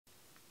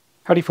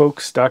Howdy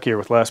folks, Doc here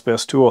with Last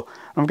Best Tool.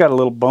 I've got a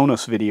little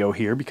bonus video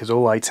here because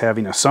Olight's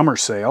having a summer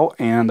sale,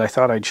 and I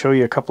thought I'd show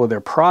you a couple of their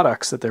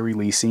products that they're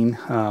releasing,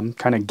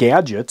 kind of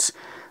gadgets,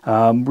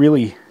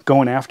 really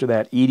going after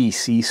that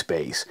EDC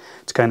space.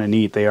 It's kind of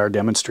neat. They are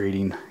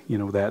demonstrating, you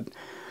know,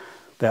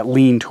 that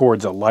lean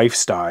towards a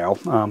lifestyle.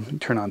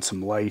 Turn on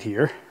some light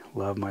here.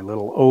 Love my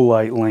little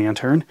Olight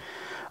lantern.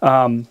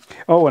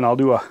 Oh, and I'll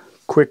do a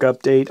quick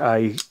update.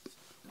 I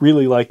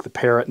really like the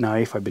Parrot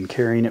knife. I've been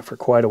carrying it for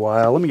quite a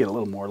while. Let me get a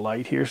little more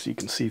light here so you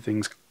can see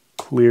things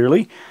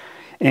clearly.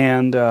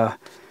 And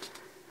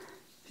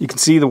you can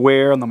see the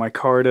wear on the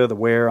micarta, the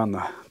wear on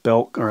the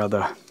belt, or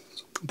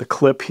the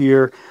clip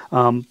here.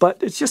 But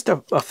it's just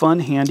a fun,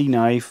 handy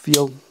knife.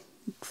 Feel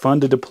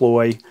fun to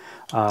deploy.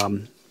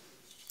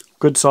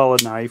 Good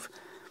solid knife.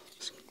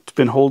 It's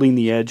been holding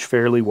the edge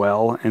fairly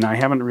well, and I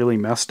haven't really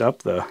messed up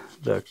the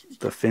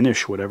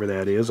finish, whatever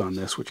that is, on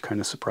this, which kind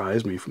of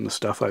surprised me from the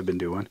stuff I've been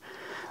doing.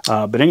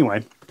 But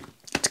anyway,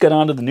 let's get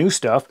on to the new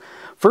stuff.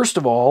 First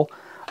of all,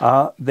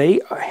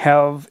 they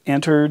have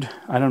entered,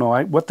 I don't know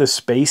what this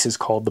space is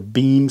called, the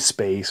beam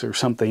space or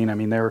something. I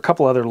mean, there are a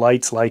couple other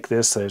lights like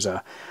this. There's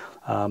a,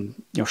 you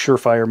know,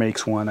 Surefire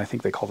makes one. I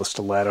think they call the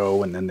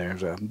Stiletto, and then there's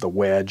the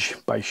Wedge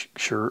by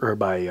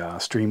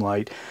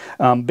Streamlight.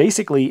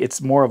 Basically, it's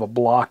more of a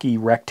blocky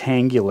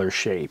rectangular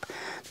shape.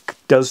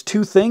 Does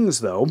two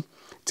things though.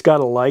 It's got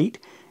a light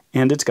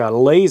and it's got a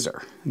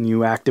laser, and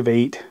you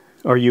activate,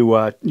 or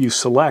you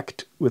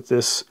select with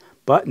this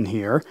button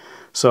here.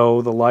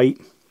 So the light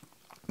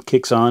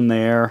kicks on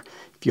there.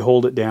 If you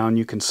hold it down,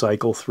 you can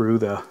cycle through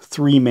the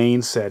three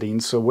main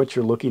settings. So what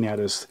you're looking at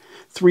is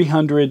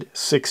 300,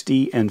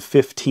 60, and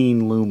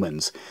 15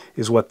 lumens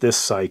is what this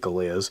cycle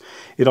is.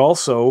 It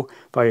also,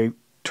 if I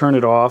turn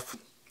it off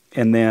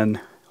and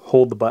then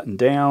hold the button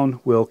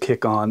down, will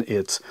kick on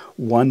its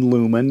 1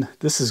 lumen.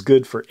 This is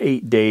good for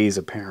 8 days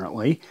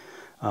apparently.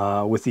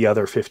 With the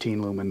other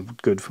 15 lumen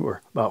good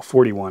for about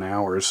 41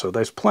 hours. So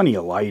there's plenty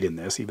of light in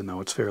this, even though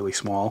it's fairly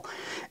small.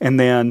 And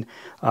then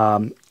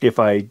if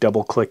I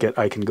double click it,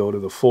 I can go to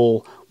the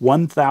full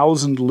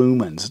 1000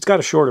 lumens. It's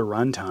got a shorter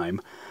runtime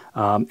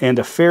and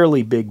a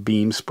fairly big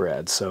beam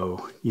spread.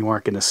 So you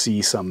aren't going to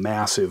see some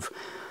massive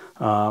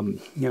you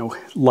know,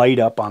 light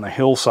up on a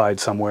hillside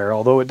somewhere,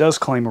 although it does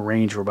claim a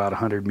range of about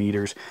 100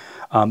 meters.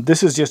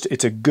 This is just,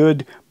 it's a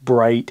good,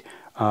 bright,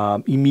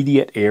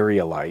 immediate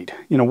area light,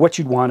 you know, what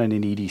you'd want in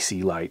an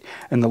EDC light.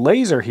 And the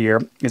laser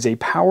here is a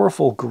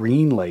powerful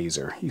green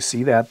laser. You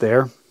see that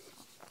there?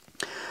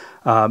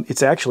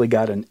 It's actually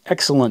got an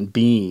excellent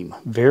beam,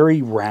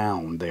 very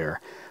round there.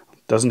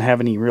 Doesn't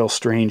have any real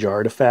strange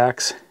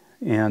artifacts,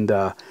 and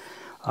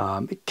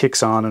it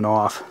kicks on and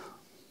off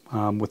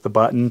with the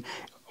button.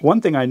 One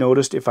thing I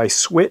noticed, if I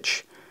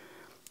switch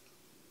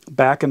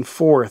back and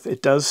forth,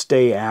 it does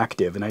stay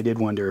active, and I did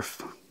wonder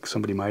if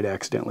somebody might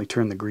accidentally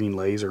turn the green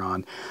laser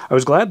on. I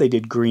was glad they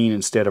did green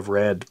instead of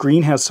red.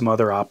 Green has some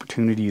other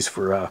opportunities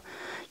for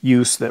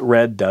use that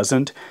red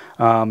doesn't.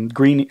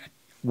 Green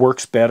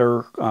works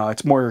better.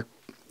 It's more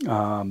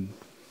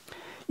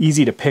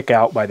easy to pick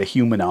out by the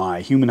human eye.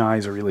 Human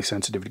eyes are really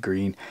sensitive to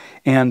green.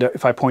 And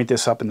if I point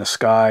this up in the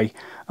sky,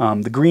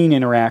 the green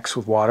interacts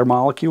with water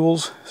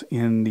molecules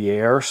in the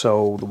air,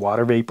 so the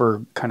water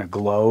vapor kind of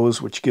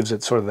glows, which gives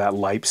it sort of that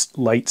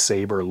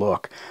lightsaber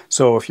look.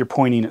 So if you're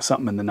pointing at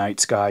something in the night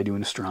sky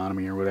doing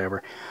astronomy or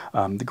whatever,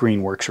 the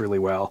green works really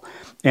well.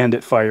 And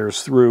it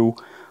fires through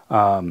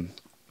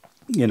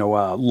you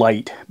know,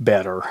 light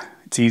better.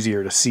 It's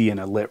easier to see in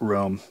a lit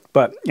room.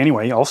 But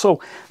anyway, also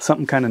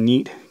something kind of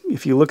neat.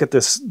 If you look at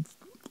this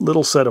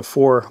little set of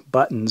 4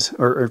 buttons,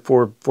 or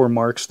four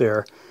marks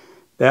there,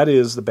 that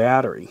is the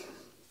battery.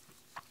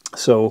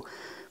 So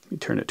let me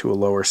turn it to a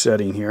lower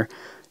setting here.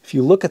 If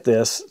you look at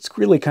this, it's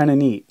really kind of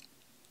neat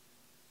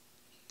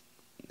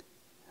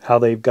how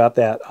they've got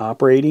that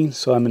operating.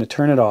 So I'm going to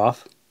turn it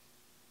off,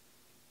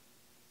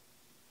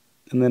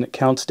 and then it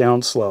counts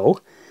down slow.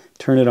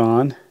 Turn it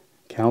on,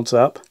 counts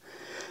up.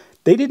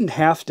 They didn't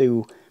have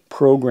to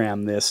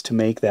program this to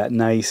make that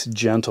nice,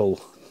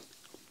 gentle,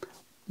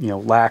 you know,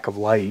 lack of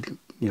light,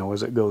 you know,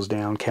 as it goes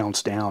down,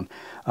 counts down.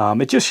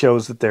 It just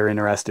shows that they're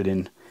interested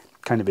in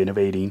kind of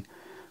innovating,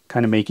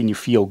 kind of making you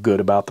feel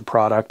good about the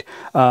product.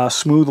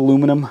 Smooth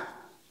aluminum.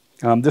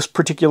 This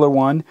particular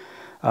one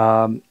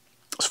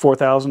is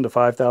 4,000 to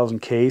 5,000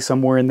 K,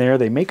 somewhere in there.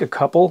 They make a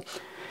couple.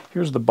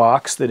 Here's the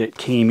box that it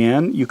came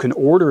in. You can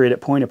order it at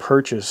point of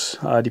purchase,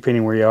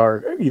 depending where you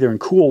are, either in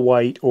cool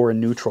white or in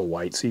neutral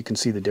white. So you can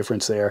see the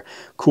difference there.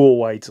 Cool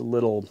white's a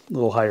little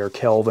higher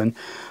Kelvin,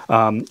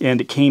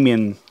 and it came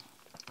in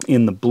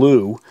the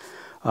blue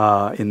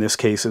in this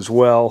case as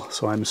well.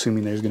 So I'm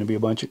assuming there's going to be a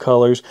bunch of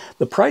colors.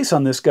 The price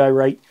on this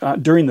guy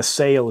during the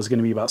sale is going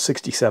to be about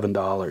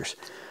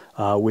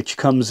 $67, which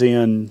comes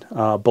in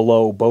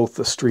below both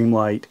the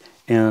Streamlight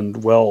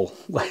and, well,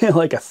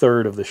 like a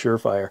third of the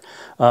Surefire.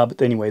 But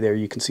anyway, there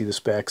you can see the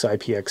specs,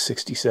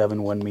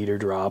 IPX67, 1 meter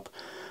drop,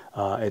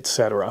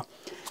 etc.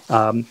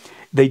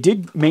 They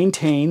did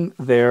maintain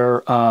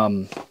their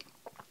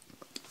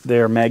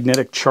their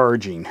magnetic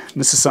charging.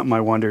 This is something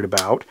I wondered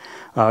about,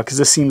 because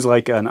this seems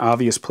like an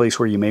obvious place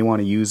where you may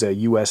want to use a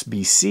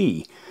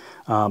USB-C,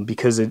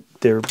 because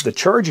the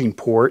charging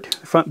port,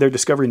 they're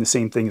discovering the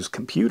same thing as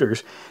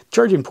computers.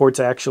 Charging port's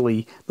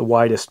actually the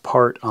widest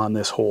part on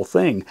this whole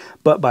thing,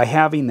 but by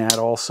having that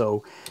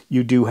also,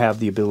 you do have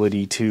the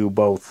ability to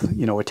both,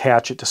 you know,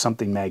 attach it to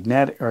something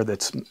magnetic, or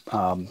that's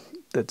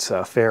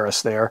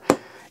ferrous there,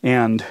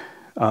 and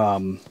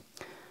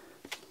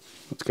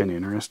that's kind of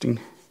interesting.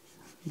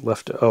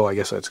 Oh, I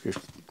guess that's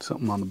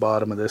something on the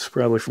bottom of this,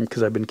 probably from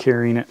because I've been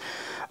carrying it.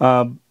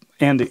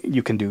 And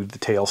you can do the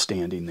tail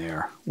standing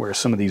there, where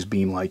some of these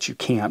beam lights you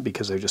can't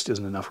because there just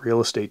isn't enough real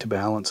estate to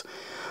balance.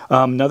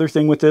 Another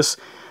thing with this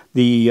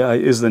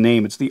is the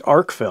name. It's the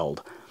Arkfeld.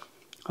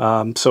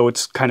 So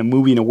it's kind of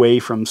moving away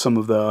from some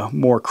of the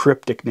more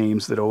cryptic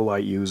names that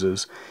Olight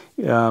uses.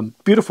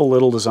 Beautiful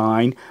little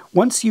design.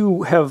 Once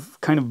you have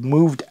kind of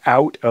moved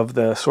out of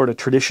the sort of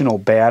traditional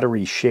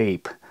battery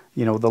shape,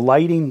 you know, the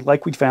lighting,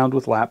 like we found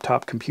with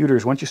laptop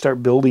computers, once you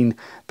start building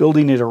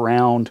it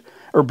around,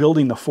 or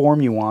building the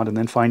form you want and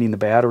then finding the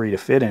battery to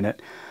fit in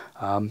it,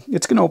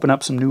 it's going to open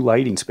up some new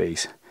lighting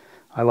space.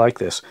 I like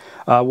this.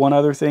 One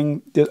other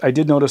thing, I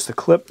did notice the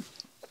clip,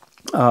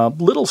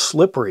 little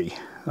slippery.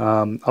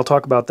 I'll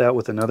talk about that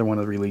with another one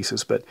of the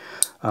releases, but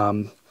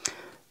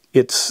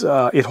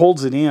it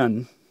holds it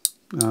in,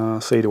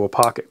 say to a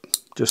pocket,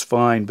 just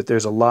fine, but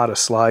there's a lot of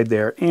slide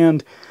there,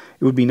 and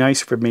it would be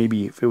nice if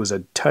it was a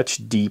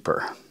touch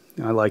deeper.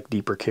 I like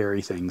deeper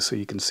carry things, so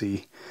you can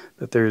see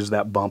that there's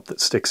that bump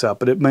that sticks up,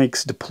 but it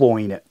makes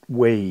deploying it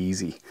way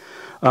easy.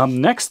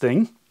 Next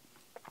thing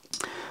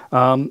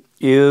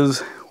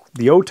is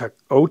the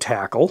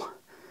Otacle,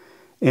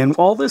 and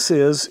all this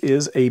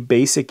is a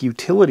basic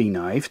utility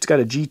knife. It's got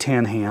a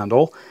G10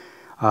 handle,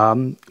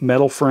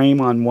 metal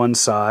frame on one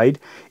side.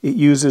 It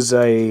uses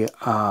a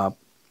kind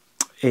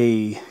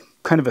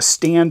of a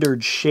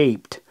standard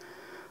shaped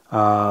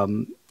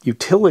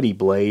utility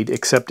blade,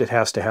 except it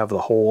has to have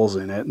the holes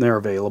in it, and they're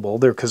available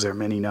there because there are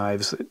many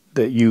knives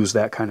that use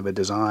that kind of a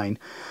design.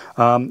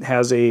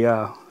 Has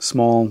a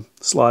small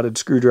slotted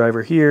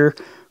screwdriver here,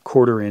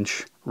 1/4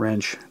 inch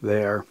wrench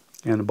there,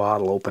 and a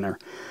bottle opener.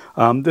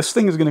 This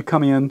thing is going to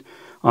come in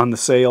on the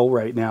sale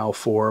right now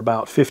for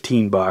about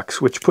 15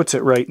 bucks, which puts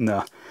it right in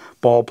the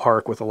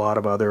ballpark with a lot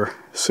of other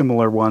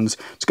similar ones.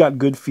 It's got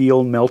good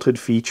feel, melted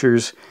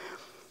features.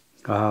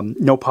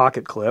 No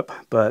pocket clip,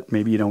 but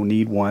maybe you don't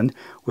need one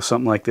with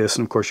something like this,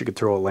 and of course you could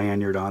throw a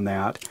lanyard on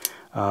that.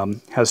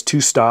 Has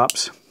 2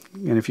 stops,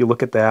 and if you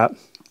look at that,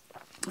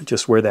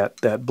 just where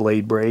that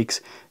blade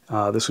breaks,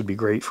 this would be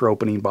great for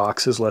opening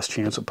boxes, less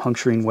chance of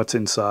puncturing what's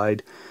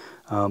inside,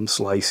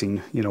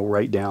 slicing, you know,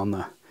 right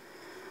down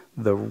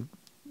the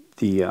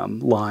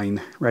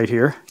line right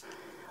here.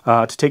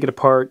 To take it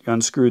apart,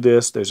 unscrew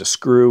this. There's a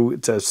screw.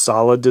 It's a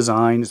solid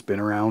design. It's been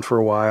around for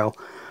a while.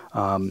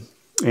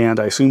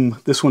 And I assume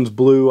this one's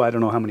blue. I don't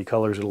know how many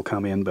colors it'll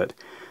come in, but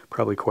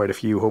probably quite a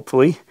few,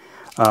 hopefully.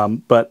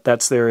 But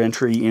that's their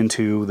entry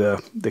into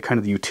the kind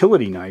of the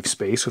utility knife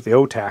space with the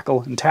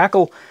Otacle. And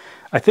tackle,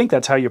 I think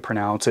that's how you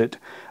pronounce it.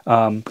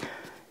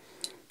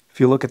 If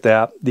you look at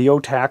that, the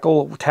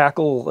Otacle,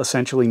 tackle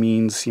essentially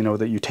means, you know,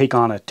 that you take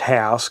on a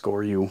task,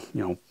 or you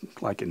know,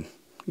 like in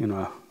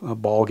a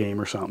ball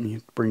game or something,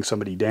 you bring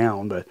somebody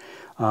down, but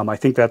I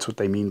think that's what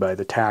they mean by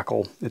the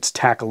tackle. It's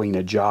tackling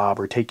a job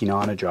or taking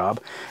on a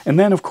job. And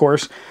then, of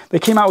course, they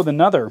came out with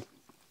another.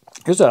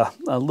 Here's a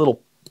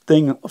little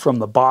thing from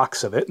the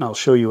box of it, and I'll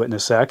show you it in a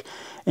sec.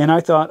 And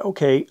I thought,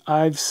 okay,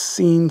 I've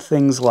seen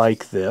things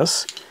like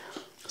this.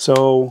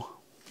 So,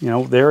 you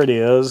know, there it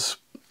is.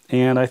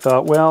 And I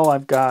thought, well,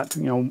 I've got,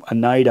 you know, a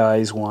Night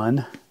Eyes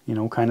one, you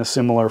know, kind of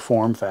similar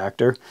form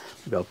factor.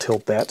 Maybe I'll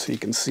tilt that so you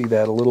can see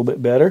that a little bit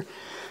better.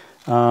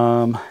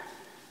 Or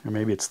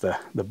maybe it's the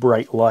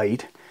bright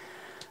light.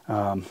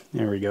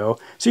 There we go.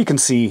 So you can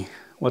see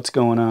what's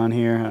going on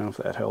here. I don't know if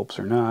that helps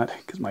or not,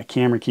 because my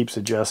camera keeps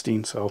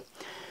adjusting. So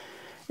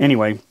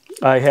anyway,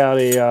 I had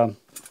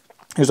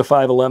here's a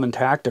 511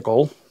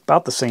 tactical,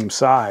 about the same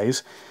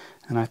size.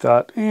 And I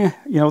thought, you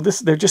know,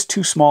 they're just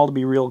too small to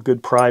be real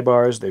good pry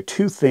bars. They're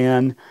too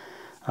thin.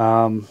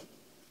 But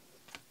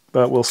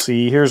we'll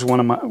see. Here's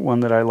one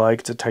that I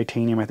like. It's a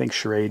titanium. I think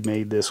Schrade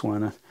made this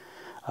one.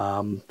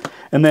 And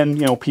then,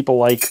 you know, people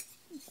like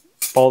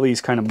all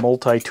these kind of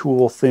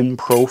multi-tool thin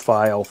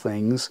profile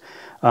things.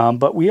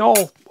 But we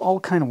all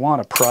kind of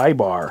want a pry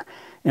bar.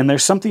 And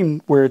there's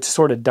something where it's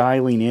sort of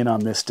dialing in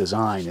on this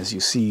design, as you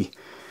see,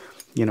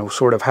 you know,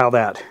 sort of how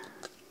that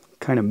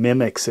kind of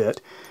mimics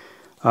it.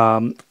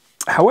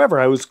 However,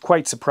 I was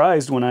quite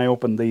surprised when I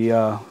opened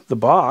the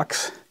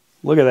box.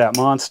 Look at that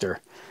monster.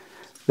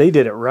 They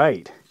did it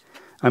right.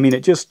 I mean,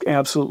 it just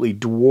absolutely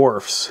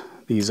dwarfs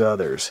these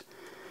others.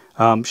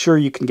 Sure,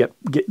 you can get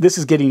this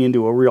is getting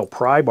into a real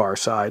pry bar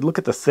side. Look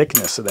at the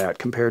thickness of that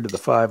compared to the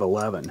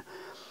 511.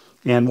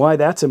 And why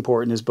that's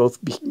important is both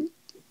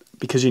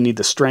because you need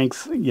the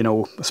strength, you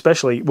know,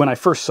 especially when I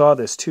first saw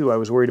this too, I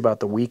was worried about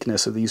the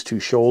weakness of these two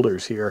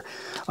shoulders here.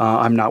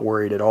 I'm not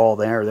worried at all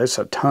there. There's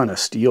a ton of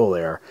steel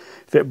there.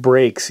 If it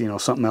breaks, you know,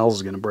 something else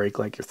is going to break,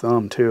 like your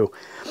thumb too.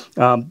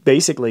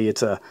 Basically,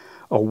 it's a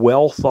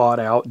well thought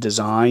out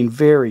design,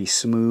 very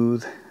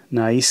smooth,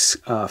 nice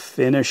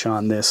finish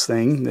on this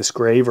thing. This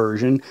gray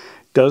version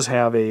does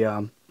have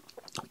a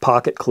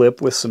pocket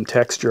clip with some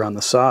texture on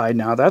the side.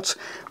 Now that's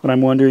what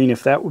I'm wondering,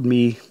 if that would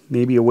be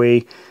maybe a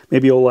way,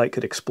 maybe Olight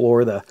could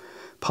explore the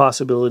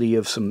possibility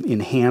of some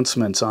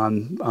enhancements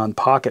on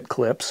pocket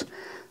clips.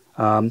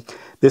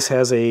 This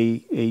has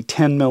a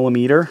 10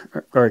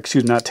 millimeter, or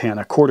excuse me, not 10,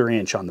 a 1/4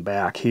 inch on the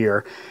back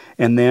here.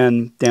 And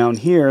then down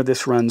here,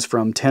 this runs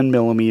from 10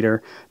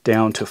 millimeter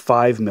down to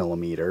 5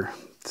 millimeter.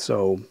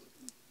 So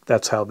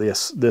that's how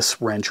this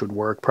wrench would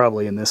work,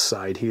 probably in this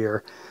side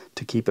here,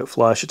 to keep it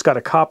flush. It's got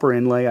a copper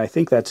inlay. I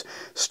think that's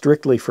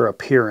strictly for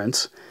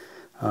appearance.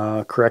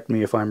 Correct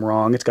me if I'm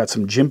wrong. It's got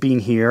some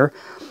jimping here,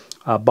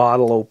 a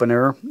bottle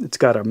opener. It's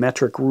got a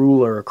metric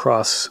ruler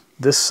across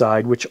this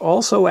side, which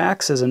also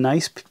acts as a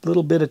nice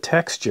little bit of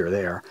texture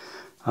there.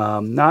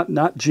 Not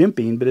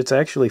jimping, but it's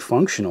actually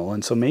functional.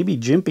 And so maybe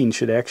jimping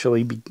should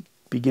actually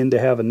begin to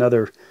have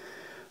another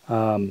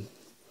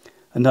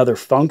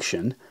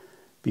function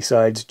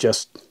besides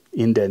just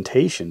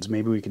indentations.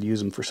 Maybe we could use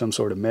them for some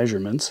sort of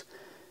measurements.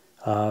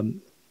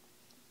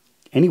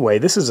 Anyway,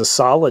 this is a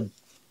solid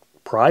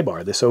pry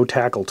bar, this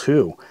Otacle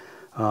 2.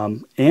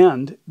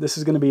 And this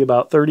is going to be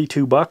about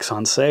 32 bucks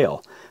on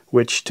sale,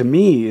 which to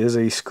me is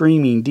a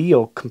screaming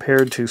deal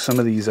compared to some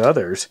of these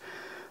others,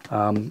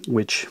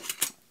 which,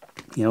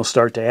 you know,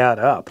 start to add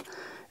up.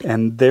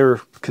 And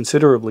they're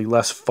considerably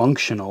less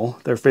functional.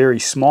 They're very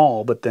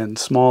small, but then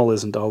small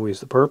isn't always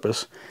the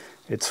purpose.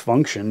 It's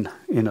function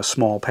in a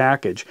small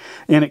package.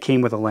 And it came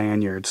with a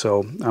lanyard,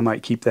 so I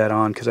might keep that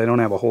on because I don't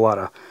have a whole lot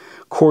of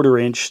 1/4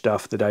 inch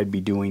stuff that I'd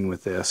be doing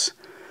with this.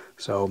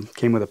 So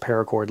came with a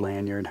paracord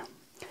lanyard.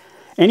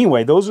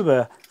 Anyway, those are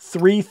the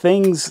 3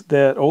 things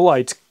that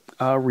Olight's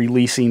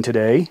releasing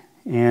today,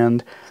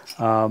 and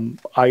I'm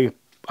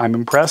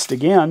impressed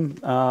again.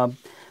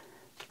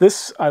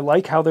 I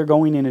like how they're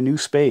going in a new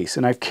space,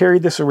 and I've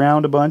carried this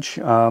around a bunch,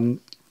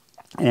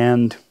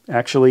 and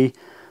actually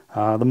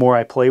the more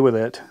I play with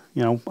it,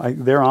 you know,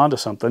 they're onto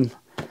something.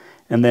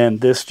 And then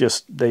this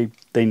just, they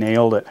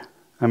nailed it.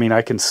 I mean,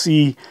 I can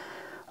see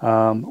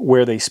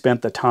where they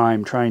spent the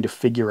time trying to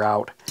figure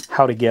out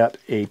how to get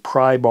a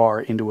pry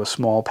bar into a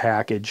small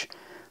package.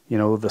 You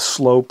know, the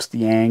slopes,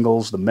 the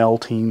angles, the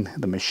melting,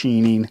 the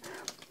machining,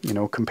 you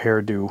know,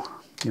 compared to,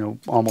 you know,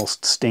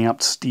 almost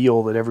stamped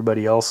steel that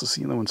everybody else is,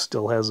 you know, and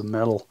still has the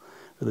metal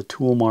or the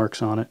tool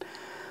marks on it.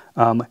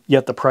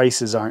 Yet the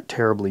prices aren't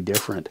terribly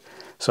different.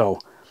 So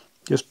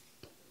just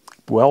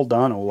well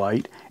done,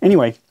 Olight.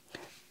 Anyway,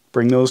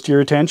 bring those to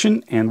your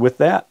attention, and with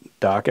that,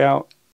 Doc out.